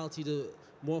mentality to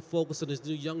more focus on this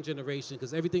new young generation,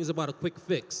 because everything's about a quick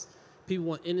fix. People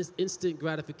want instant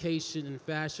gratification in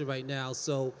fashion right now,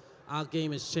 so our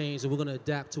game has changed, and we're going to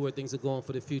adapt to where things are going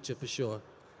for the future for sure.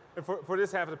 And for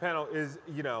this half of the panel, is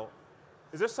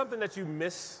there something that you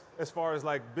miss as far as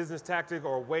like business tactic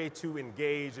or a way to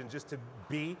engage and just to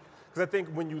be? Because I think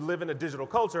when you live in a digital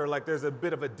culture, like there's a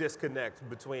bit of a disconnect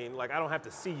between, like I don't have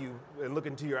to see you and look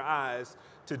into your eyes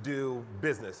to do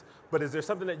business. But is there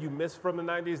something that you miss from the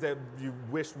 90s that you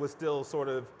wish was still sort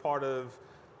of part of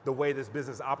the way this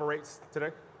business operates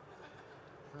today?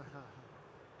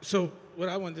 So what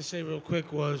I wanted to say real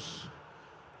quick was,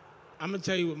 I'm gonna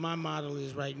tell you what my model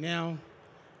is right now,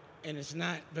 and it's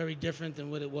not very different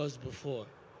than what it was before.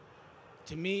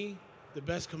 To me, the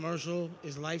best commercial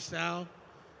is lifestyle.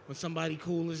 When somebody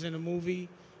cool is in a movie,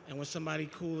 and when somebody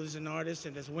cool is an artist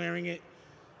and that's wearing it,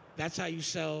 that's how you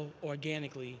sell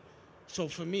organically. So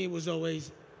for me, it was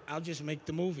always, I'll just make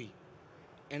the movie,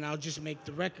 and I'll just make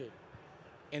the record,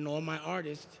 and all my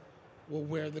artists will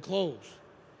wear the clothes.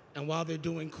 And while they're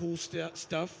doing cool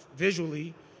stuff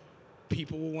visually,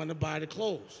 people will want to buy the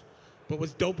clothes. But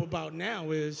what's dope about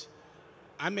now is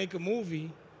I make a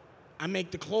movie, I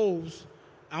make the clothes,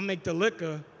 I'll make the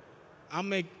liquor, I'll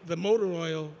make the motor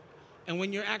oil, and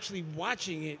when you're actually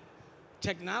watching it,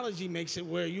 technology makes it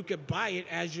where you could buy it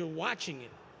as you're watching it.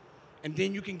 And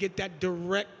then you can get that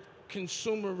direct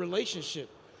consumer relationship.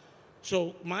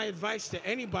 So my advice to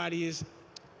anybody is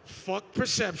fuck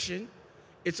perception.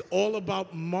 It's all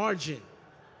about margin.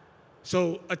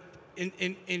 So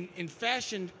in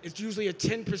fashion, it's usually a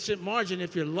 10% margin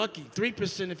if you're lucky,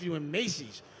 3% if you're in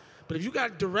Macy's. But if you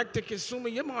got direct to consumer,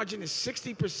 your margin is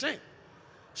 60%.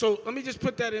 So let me just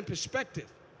put that in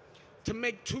perspective. To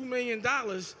make $2 million,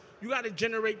 you got to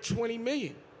generate 20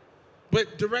 million.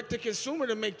 But direct to consumer,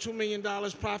 to make $2 million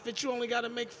profit, you only got to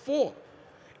make 4.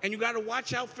 And you got to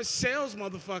watch out for sales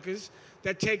motherfuckers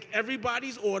that take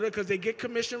everybody's order because they get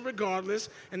commission regardless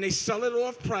and they sell it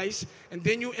off price, and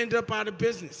then you end up out of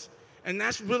business. And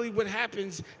that's really what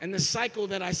happens in the cycle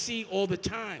that I see all the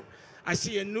time. I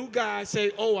see a new guy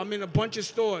say, oh, I'm in a bunch of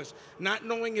stores, not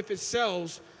knowing if it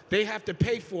sells, they have to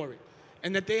pay for it.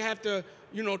 And that they have to,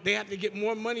 they have to get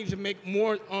more money to make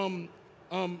more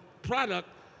product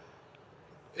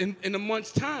in a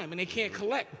month's time, and they can't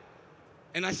collect.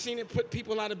 And I've seen it put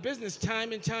people out of business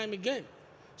time and time again.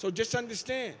 So just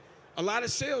understand, a lot of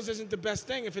sales isn't the best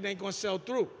thing if it ain't gonna sell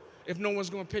through, if no one's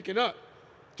gonna pick it up.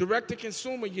 Direct to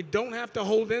consumer, you don't have to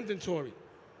hold inventory.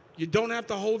 You don't have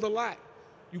to hold a lot.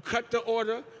 You cut the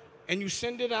order and you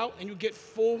send it out and you get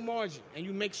full margin and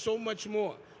you make so much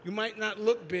more. You might not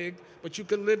look big, but you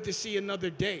can live to see another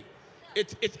day.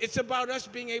 It's about us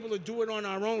being able to do it on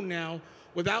our own now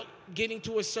without getting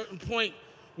to a certain point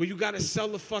where you got to sell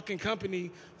the fucking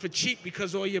company for cheap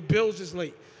because all your bills is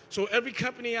late. So every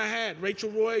company I had, Rachel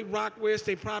Roy, Rockwear,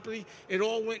 State Property, it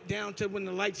all went down to when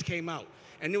the lights came out.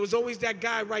 And there was always that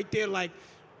guy right there like,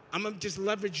 I'm going to just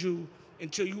leverage you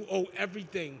until you owe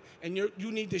everything. And you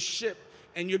need to ship,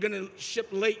 and you're going to ship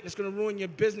late, and it's going to ruin your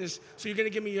business. So you're going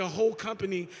to give me your whole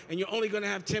company, and you're only going to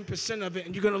have 10% of it,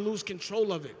 and you're going to lose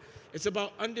control of it. It's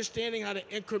about understanding how to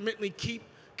incrementally keep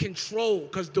control,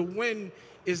 because the win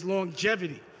is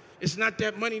longevity. It's not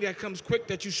that money that comes quick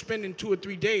that you spend in 2 or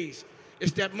 3 days.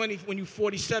 It's that money when you're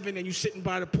 47 and you're sitting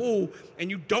by the pool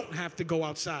and you don't have to go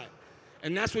outside.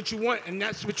 And that's what you want, and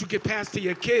that's what you get passed to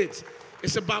your kids.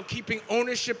 It's about keeping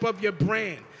ownership of your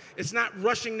brand. It's not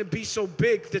rushing to be so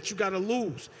big that you gotta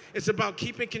lose. It's about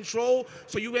keeping control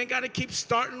so you ain't gotta keep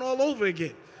starting all over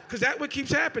again. Because that's what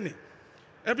keeps happening.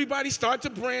 Everybody starts a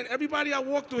brand. Everybody I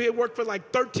walk through here worked for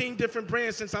like 13 different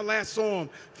brands since I last saw them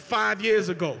 5 years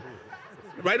ago.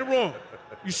 Right or wrong?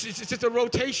 It's just a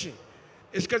rotation.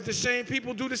 It's because the same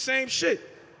people do the same shit.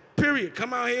 Period.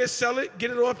 Come out here, sell it,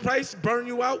 get it off price, burn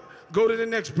you out, go to the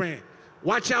next brand.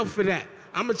 Watch out for that.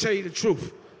 I'm gonna tell you the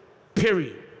truth.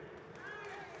 Period.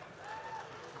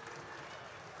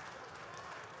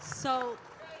 So,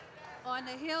 on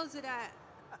the heels of that,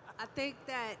 I think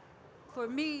that for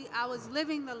me, I was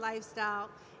living the lifestyle,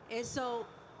 and so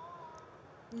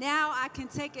now I can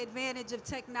take advantage of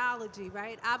technology,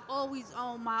 right? I've always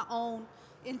owned my own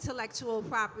intellectual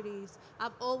properties.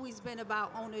 I've always been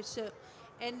about ownership.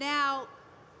 And now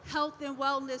health and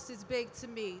wellness is big to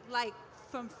me. Like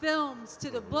from films to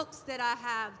the books that I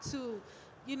have to,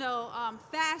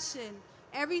 fashion.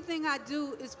 Everything I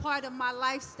do is part of my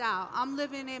lifestyle. I'm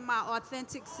living in my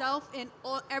authentic self, and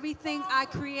everything I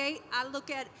create, I look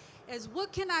at as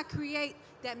what can I create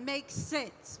that makes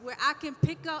sense, where I can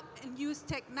pick up and use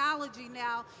technology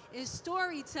now and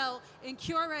storytell and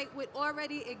curate what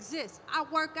already exists. I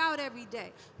work out every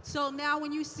day. So now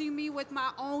when you see me with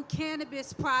my own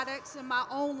cannabis products and my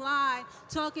own line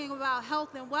talking about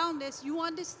health and wellness, you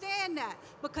understand that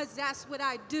because that's what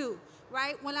I do.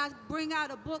 Right? When I bring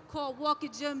out a book called Walker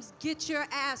Jim's Get Your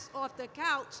Ass Off the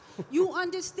Couch, you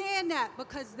understand that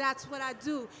because that's what I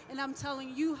do, and I'm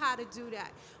telling you how to do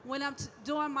that. When I'm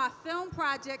doing my film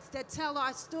projects that tell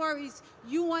our stories,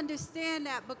 you understand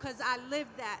that because I live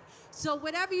that. So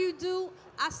whatever you do,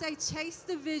 I say chase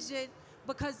the vision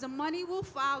because the money will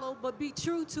follow, but be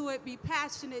true to it, be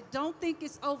passionate, don't think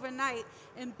it's overnight,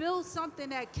 and build something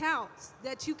that counts,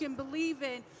 that you can believe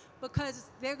in, because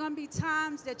there are going to be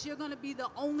times that you're going to be the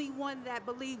only one that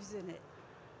believes in it.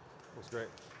 That's great.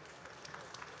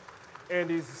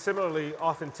 Andy, similarly,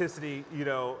 authenticity,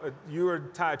 you are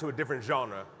tied to a different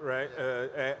genre, right?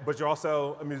 But you're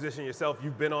also a musician yourself.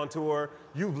 You've been on tour.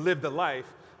 You've lived a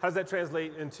life. How does that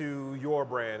translate into your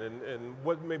brand, and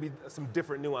what maybe some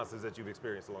different nuances that you've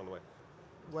experienced along the way?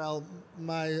 Well,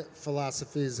 my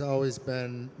philosophy has always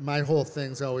been, my whole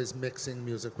thing's always mixing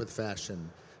music with fashion.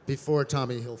 Before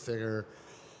Tommy Hilfiger,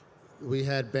 we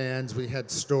had bands, we had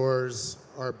stores,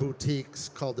 our boutiques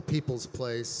called the People's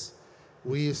Place.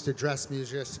 We used to dress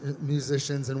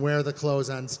musicians and wear the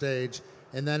clothes on stage.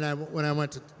 And then when I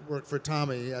went to work for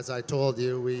Tommy, as I told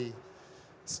you, we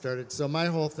started. So my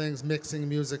whole thing's mixing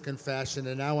music and fashion,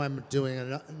 and now I'm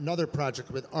doing another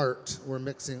project with art. We're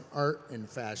mixing art and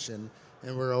fashion,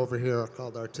 and we're over here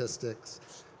called Artistics.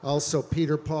 Also,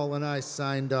 Peter, Paul, and I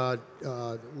signed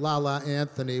Lala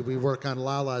Anthony. We work on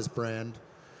Lala's brand.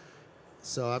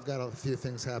 So I've got a few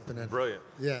things happening. Brilliant.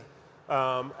 Yeah.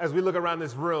 As we look around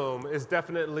this room, it's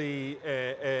definitely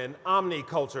an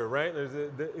omni-culture, right?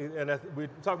 We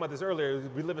talked about this earlier.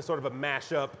 We live in sort of a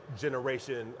mash-up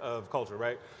generation of culture,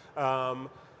 right?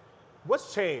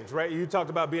 What's changed, right? You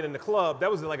talked about being in the club. That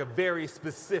was like a very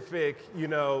specific,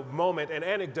 moment and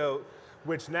anecdote,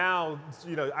 which now,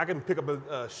 I can pick up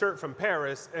a shirt from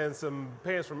Paris and some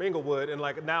pants from Inglewood, and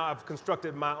like now I've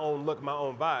constructed my own look, my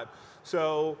own vibe.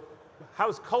 So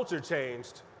how's culture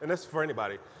changed? And that's for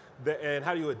anybody. And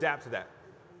how do you adapt to that?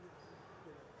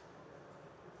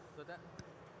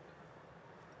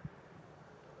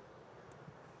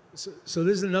 So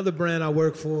this is another brand I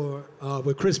work for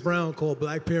with Chris Brown called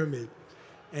Black Pyramid.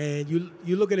 And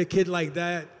you look at a kid like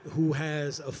that who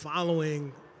has a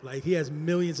following, like he has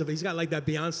millions of, he's got like that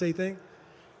Beyonce thing,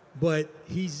 but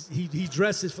he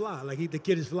dresses fly, like the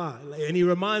kid is fly. And he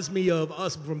reminds me of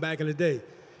us from back in the day.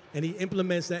 And he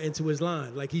implements that into his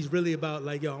line. Like he's really about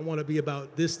like, I want to be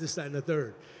about this, that, and the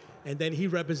third. And then he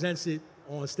represents it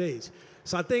on stage.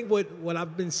 So I think what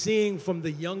I've been seeing from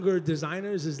the younger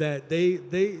designers is that they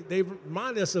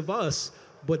remind us of us,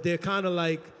 but they're kind of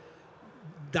like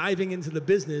diving into the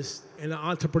business and the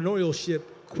entrepreneurship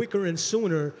quicker and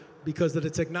sooner because of the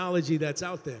technology that's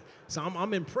out there. So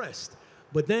I'm impressed.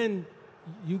 But then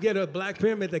you get a Black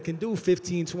Pyramid that can do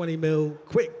 15, 20 mil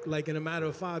quick, like in a matter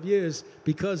of 5 years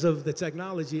because of the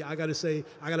technology. I gotta say,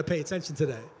 I gotta pay attention to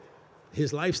that.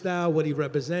 His lifestyle, what he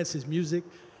represents, his music,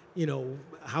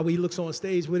 how he looks on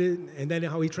stage with it, and then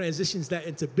how he transitions that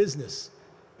into business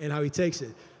and how he takes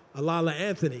it. A Lala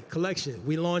Anthony collection.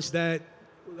 We launched that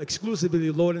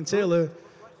exclusively, Lord & Taylor.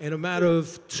 In a matter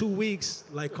of 2 weeks,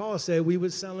 like Karl said, we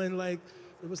were selling like,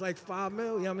 it was like 5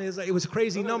 mil. I mean, it was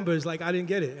crazy numbers. Like, I didn't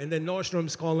get it. And then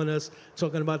Nordstrom's calling us,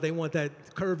 talking about they want that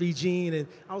curvy jean. And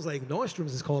I was like,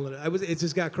 Nordstrom's is calling it. It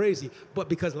just got crazy. But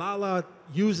because Lala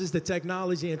uses the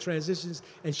technology and transitions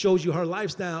and shows you her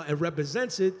lifestyle and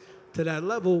represents it to that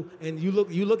level, and you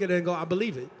look at it and go, I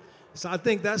believe it. So I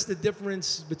think that's the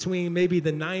difference between maybe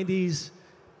the 90s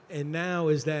and now,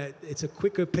 is that it's a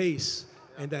quicker pace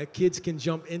and that kids can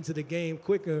jump into the game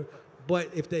quicker. But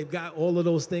if they've got all of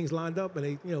those things lined up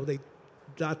and they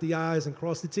dot the I's and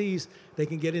cross the T's, they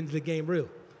can get into the game real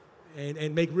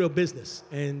and make real business.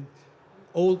 And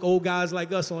old guys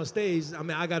like us on stage, I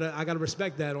mean, I gotta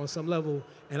respect that on some level,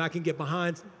 and I can get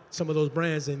behind some of those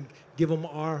brands and give them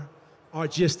our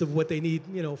gist of what they need,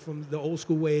 from the old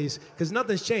school ways, because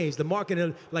nothing's changed. The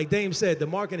marketing, like Dame said, the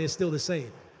marketing is still the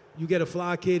same. You get a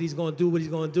fly kid, he's gonna do what he's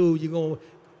gonna do. You're gonna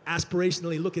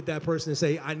aspirationally look at that person and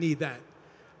say, I need that.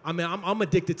 I mean, I'm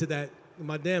addicted to that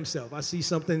my damn self. I see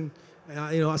something,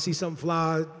 I see something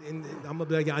fly, and I'm gonna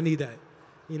be like, I need that.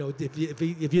 You know,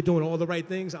 if you're doing all the right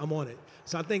things, I'm on it.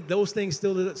 So I think those things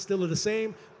still are the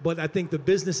same, but I think the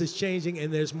business is changing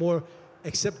and there's more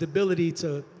acceptability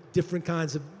to different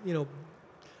kinds of, you know,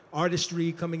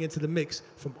 artistry coming into the mix,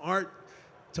 from art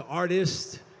to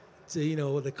artist to, you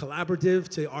know, the collaborative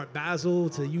to Art Basel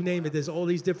to you name it. There's all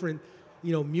these different,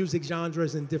 you know, music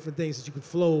genres and different things that you can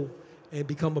flow and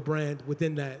become a brand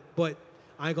within that. But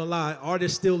I ain't gonna lie,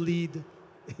 artists still lead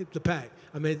the pack.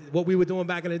 I mean, what we were doing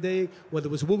back in the day, whether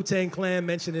it was Wu-Tang Clan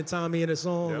mentioning Tommy in a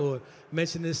song or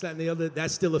mentioning this, that, and the other,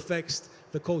 that still affects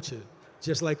the culture.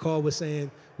 Just like Karl was saying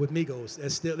with Migos,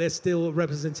 that's still a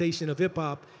representation of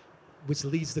hip-hop, which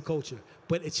leads the culture.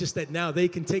 But it's just that now they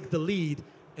can take the lead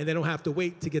and they don't have to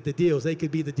wait to get the deals. They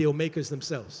could be the deal makers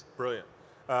themselves. Brilliant.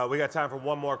 We got time for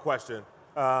one more question.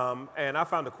 And I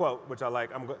found a quote, which I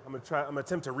like. I'm gonna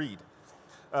attempt to read.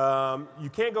 You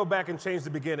can't go back and change the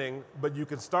beginning, but you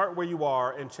can start where you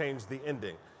are and change the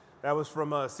ending. That was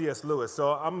from C.S. Lewis.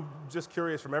 So I'm just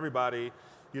curious from everybody,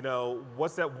 you know,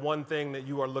 what's that one thing that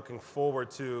you are looking forward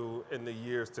to in the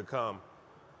years to come?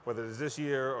 Whether it's this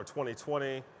year or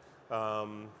 2020,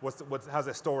 how's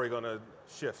that story gonna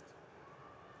shift?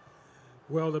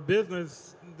 Well, this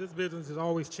business is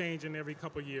always changing every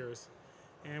couple of years.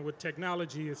 And with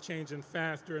technology, it's changing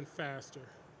faster and faster.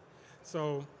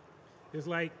 So it's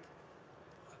like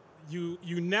you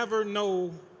never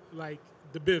know, like,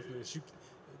 the business.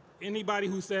 Anybody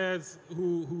who says,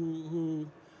 who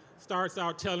starts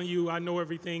out telling you, I know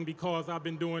everything because I've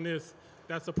been doing this,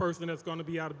 that's a person that's going to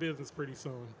be out of business pretty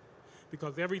soon.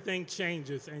 Because everything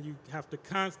changes and you have to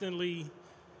constantly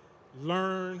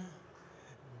learn,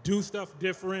 do stuff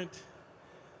different,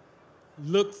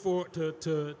 look for,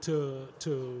 to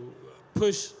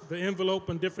push the envelope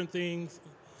on different things,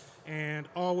 and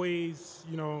always,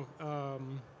 you know,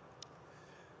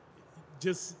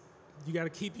 just, you got to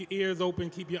keep your ears open,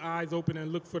 keep your eyes open,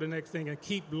 and look for the next thing, and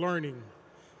keep learning,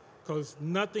 because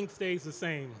nothing stays the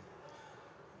same.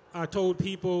 I told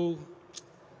people,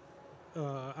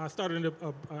 I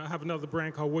have another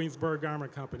brand called Williamsburg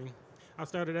Garment Company. I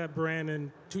started that brand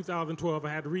in 2012. I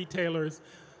had retailers.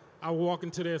 I would walk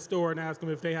into their store and ask them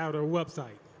if they had a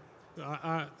website.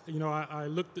 I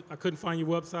looked, I couldn't find your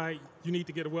website. You need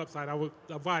to get a website. I would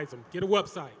advise them, get a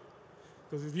website.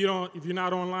 Because if you're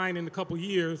not online in a couple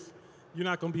years, you're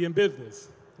not going to be in business.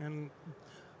 And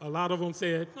a lot of them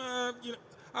said,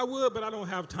 I would, but I don't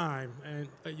have time. And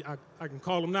I can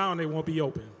call them now and they won't be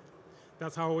open.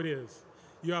 That's how it is.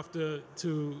 You have to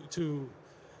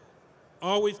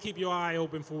always keep your eye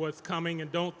open for what's coming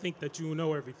and don't think that you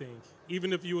know everything.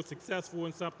 Even if you were successful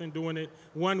in something, doing it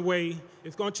one way,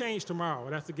 it's going to change tomorrow.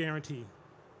 That's a guarantee.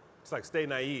 It's like stay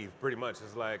naive, pretty much.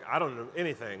 It's like, I don't know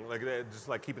anything. Like that, just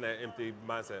like keeping that empty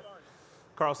mindset.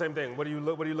 Karl, same thing. What are you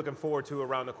looking forward to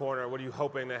around the corner? What are you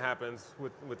hoping that happens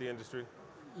with the industry?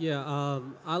 Yeah,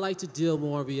 I like to deal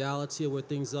more in reality of where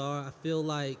things are. I feel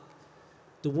like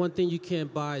the one thing you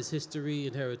can't buy is history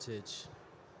and heritage.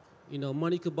 You know,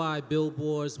 money could buy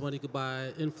billboards, money could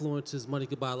buy influencers, money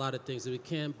could buy a lot of things. If it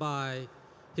can't buy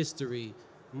history,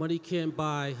 money can't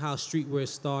buy how streetwear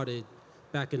started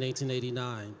back in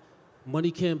 1889. Money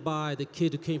can't buy the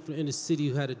kid who came from the inner city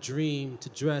who had a dream to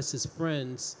dress his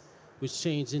friends, which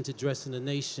changed into dressing the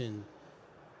nation.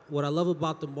 What I love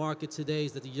about the market today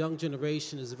is that the young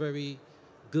generation is very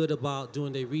good about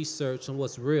doing their research on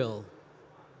what's real.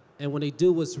 And when they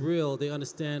do what's real, they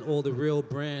understand all the real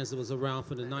brands that was around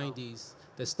from the 90s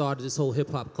that started this whole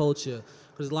hip-hop culture.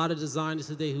 Because a lot of designers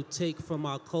today who take from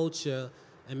our culture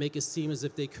and make it seem as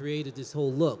if they created this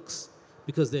whole looks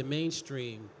because they're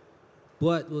mainstream.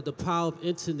 But with the power of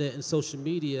internet and social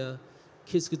media,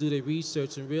 kids could do their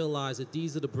research and realize that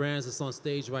these are the brands that's on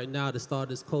stage right now that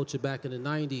started this culture back in the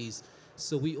 90s.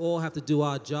 So we all have to do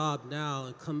our job now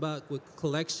and come back with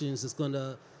collections that's going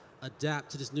to adapt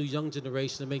to this new young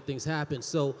generation and make things happen.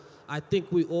 So I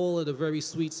think we all at a very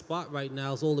sweet spot right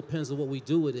now. It all depends on what we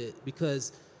do with it,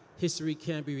 because history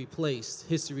can't be replaced.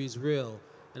 History is real,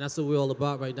 and that's what we're all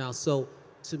about right now. So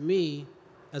to me,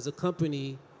 as a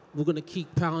company, we're going to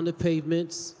keep pounding the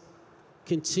pavements,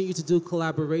 continue to do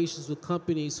collaborations with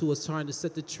companies who are trying to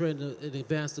set the trend and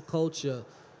advance the culture.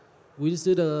 We just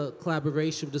did a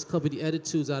collaboration with this company,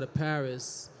 Attitudes, out of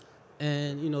Paris.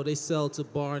 And, you know, they sell to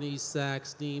Barney's,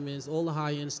 Saks, Neiman's, all the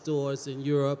high-end stores in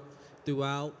Europe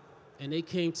throughout. And they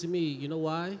came to me, you know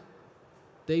why?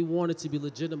 They wanted to be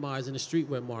legitimized in the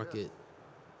streetwear market.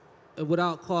 And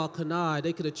without Karl Kani,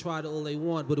 they could have tried it all they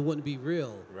want, but it wouldn't be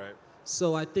real. Right.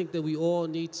 So I think that we all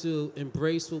need to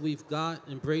embrace what we've got,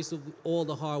 embrace all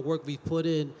the hard work we've put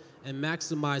in, and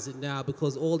maximize it now,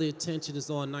 because all the attention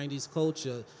is on 90s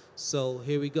culture. So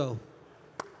here we go.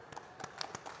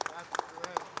 That's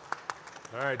great.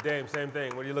 All right, Dame, same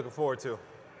thing. What are you looking forward to?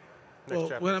 Well,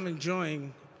 what I'm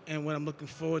enjoying and what I'm looking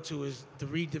forward to is the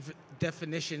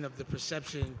redefinition of the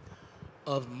perception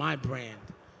of my brand.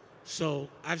 So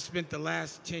I've spent the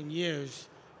last 10 years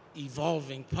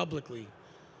evolving publicly.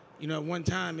 You know, at one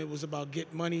time it was about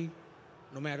get money,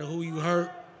 no matter who you hurt,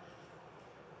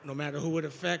 no matter who it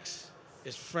affects,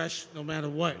 it's fresh no matter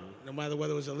what. No matter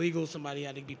whether it was illegal, somebody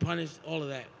had to be punished, all of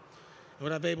that. And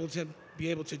what I've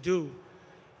be able to do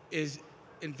is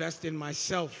invest in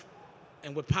myself.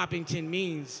 And what Poppington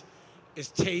means is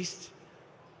taste,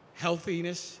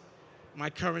 healthiness. My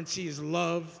currency is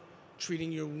love,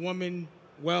 treating your woman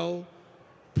well,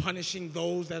 punishing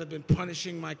those that have been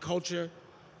punishing my culture,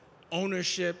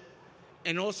 ownership,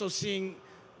 and also seeing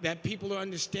that people are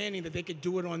understanding that they could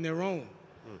do it on their own.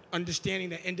 Understanding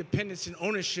that independence and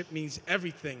ownership means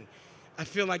everything. I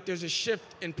feel like there's a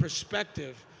shift in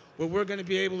perspective where we're going to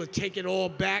be able to take it all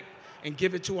back and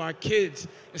give it to our kids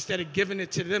instead of giving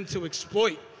it to them to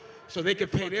exploit so they can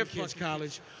pay their kids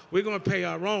college. We're going to pay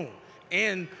our own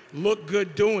and look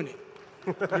good doing it.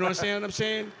 You know what I'm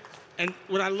saying? And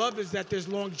what I love is that there's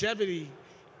longevity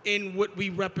in what we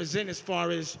represent as far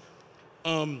as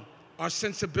our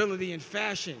sensibility in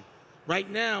fashion. Right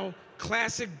now,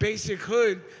 classic basic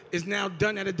hood is now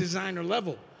done at a designer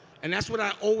level. And that's what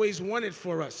I always wanted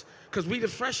for us, because we the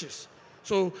freshest.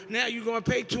 So now you're going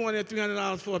to pay $200,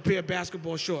 $300 for a pair of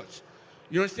basketball shorts.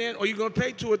 You understand? Or you're going to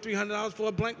pay $200 or $300 for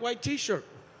a blank white t-shirt.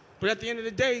 But at the end of the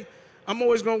day, I'm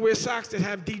always going to wear socks that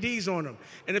have DDs on them.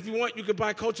 And if you want, you could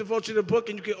buy Culture Vulture, the book,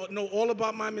 and you can know all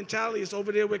about my mentality. It's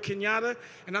over there with Kenyatta.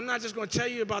 And I'm not just going to tell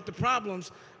you about the problems.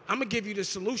 I'm going to give you the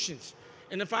solutions.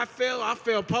 And if I fail, I'll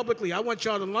fail publicly. I want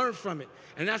y'all to learn from it.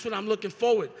 And that's what I'm looking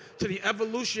forward to, the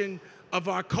evolution of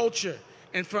our culture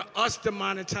and for us to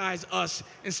monetize us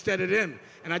instead of them.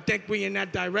 And I think we're in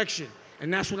that direction.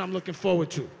 And that's what I'm looking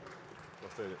forward to.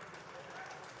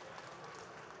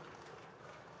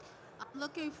 I'm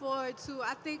looking forward to,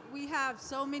 I think we have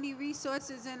so many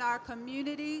resources in our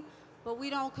community, but we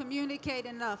don't communicate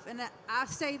enough. And I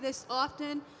say this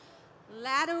often,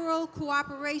 lateral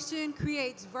cooperation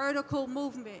creates vertical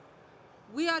movement.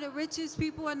 We are the richest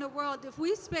people in the world. If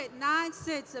we spent 9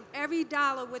 cents of every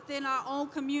dollar within our own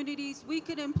communities, we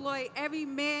could employ every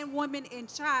man, woman,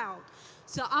 and child.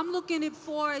 So I'm looking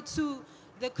forward to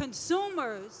the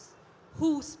consumers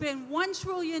who spend $1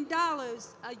 trillion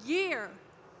a year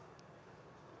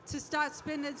to start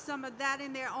spending some of that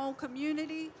in their own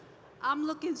community. I'm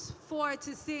looking forward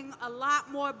to seeing a lot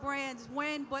more brands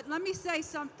win. But let me say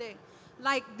something.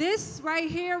 Like this right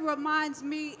here reminds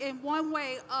me in one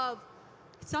way of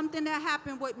something that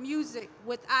happened with music,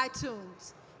 with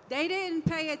iTunes. They didn't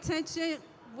pay attention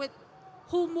with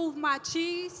Who Moved My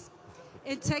Cheese?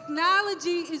 And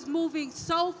technology is moving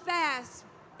so fast.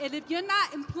 And if you're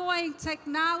not employing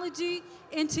technology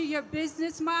into your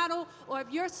business model, or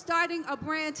if you're starting a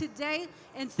brand today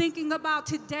and thinking about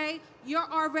today, you're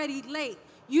already late.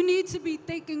 You need to be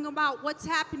thinking about what's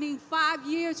happening 5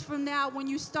 years from now when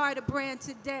you start a brand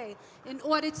today in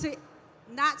order to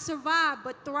not survive,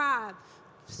 but thrive.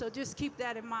 So just keep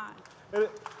that in mind.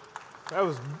 That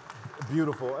was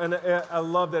beautiful. And I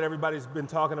love that everybody's been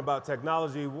talking about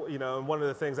technology, you know, and one of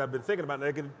the things I've been thinking about, and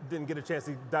I didn't get a chance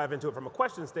to dive into it from a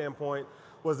question standpoint,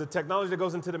 was the technology that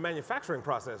goes into the manufacturing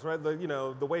process, right? You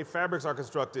know, the way fabrics are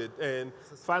constructed and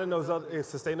finding those other,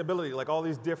 sustainability, like all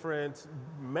these different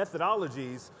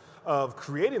methodologies of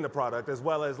creating the product as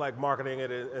well as like marketing it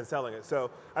and selling it.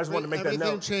 So I just wanted to make that note.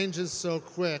 Everything changes so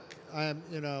quick. I'm,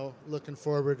 you know, looking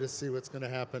forward to see what's going to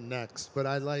happen next. But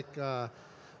I like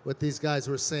what these guys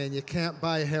were saying. You can't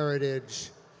buy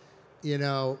heritage, you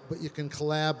know, but you can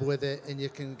collab with it and you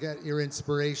can get your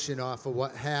inspiration off of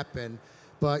what happened.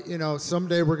 But, you know,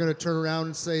 someday we're going to turn around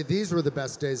and say these were the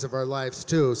best days of our lives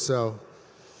too. So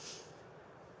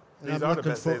these are the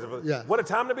best days of our lives. Yeah. What a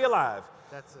time to be alive.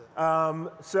 That's it.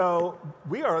 So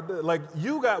we are like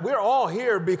we're all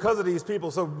here because of these people.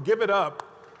 So give it up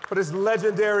for this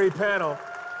legendary panel.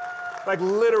 Like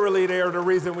literally, they are the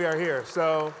reason we are here.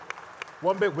 So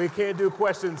we can't do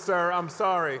questions, sir. I'm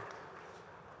sorry.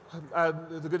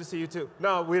 It's good to see you too.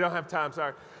 No, we don't have time.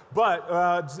 Sorry,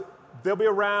 but they'll be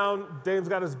around. Dame's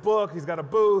got his book. He's got a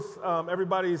booth.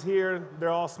 Everybody's here. They're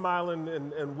all smiling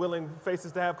and willing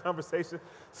faces to have conversation.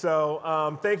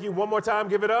 So thank you one more time.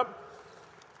 Give it up